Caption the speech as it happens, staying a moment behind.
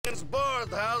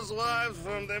short housewives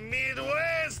from the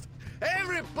Midwest.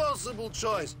 Every possible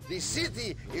choice. The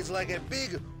city is like a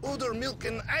big udder milk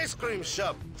and ice cream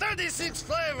shop. 36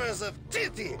 flavors of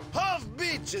titty. Hove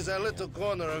Beach is a little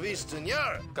corner of Eastern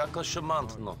Europe. Kako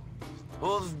šamantno.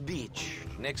 Hove Beach,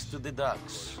 next to the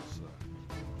docks.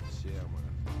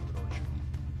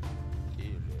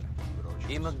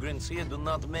 Immigrants here do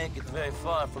not make it very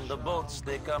far from the boats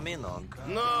they come in on.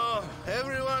 No,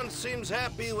 everyone seems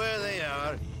happy where they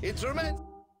are. It reminds...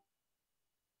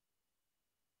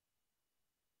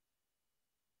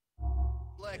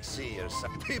 Black Sea or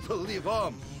some people leave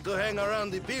home to hang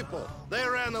around the people they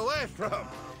ran away from.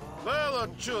 Well,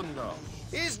 Chunno,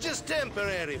 it's just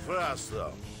temporary for us,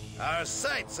 though. Our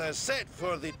sights are set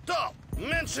for the top.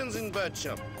 Mansions in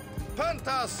Bircham,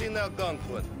 penthouse in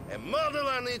Algonquin, a model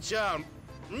on each arm.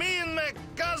 Me and my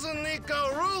cousin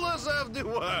Nico, rulers of the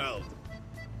world.